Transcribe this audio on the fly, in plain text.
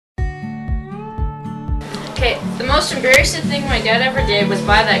Okay, the most embarrassing thing my dad ever did was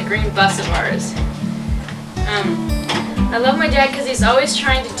buy that green bus of ours. I love my dad because he's always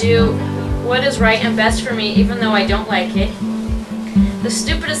trying to do what is right and best for me, even though I don't like it. The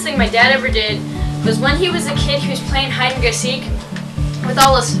stupidest thing my dad ever did was when he was a kid, he was playing hide and go seek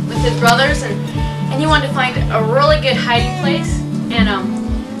with his brothers, and he wanted to find a really good hiding place. And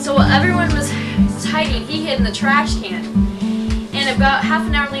so while everyone was hiding, he hid in the trash can. And about half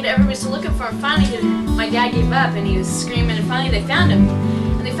an hour later, everybody was still looking for him. Finally, my dad gave up, and he was screaming. And finally, they found him.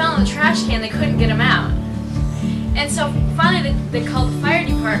 And they found him in the trash can. They couldn't get him out. And so finally, they called the fire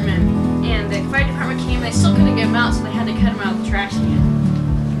department, and the fire department came. And they still couldn't get him out, so they had to cut him out of the trash can.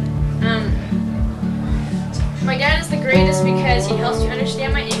 My dad is the greatest because he helps me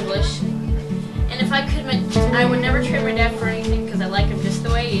understand my English. And if I could, I would never trade my dad for anything because I like him just the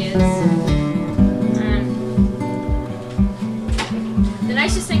way he is. The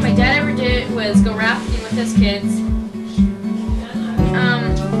nicest thing my dad ever did was go rafting with his kids.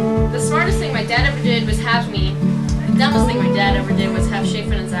 The smartest thing my dad ever did was have me. The dumbest thing my dad ever did was have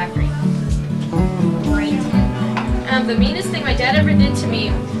Shafin and Zachary. The meanest thing my dad ever did to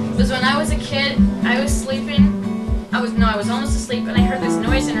me was when I was a kid. I was sleeping. I was almost asleep, and I heard this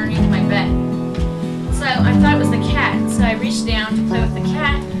noise underneath my bed. So I thought it was the cat. So I reached down to play with the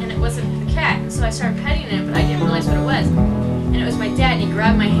cat, and it wasn't the cat. So I started petting it, but I didn't realize what it was. And it was my dad, and he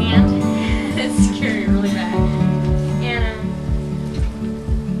grabbed my hand,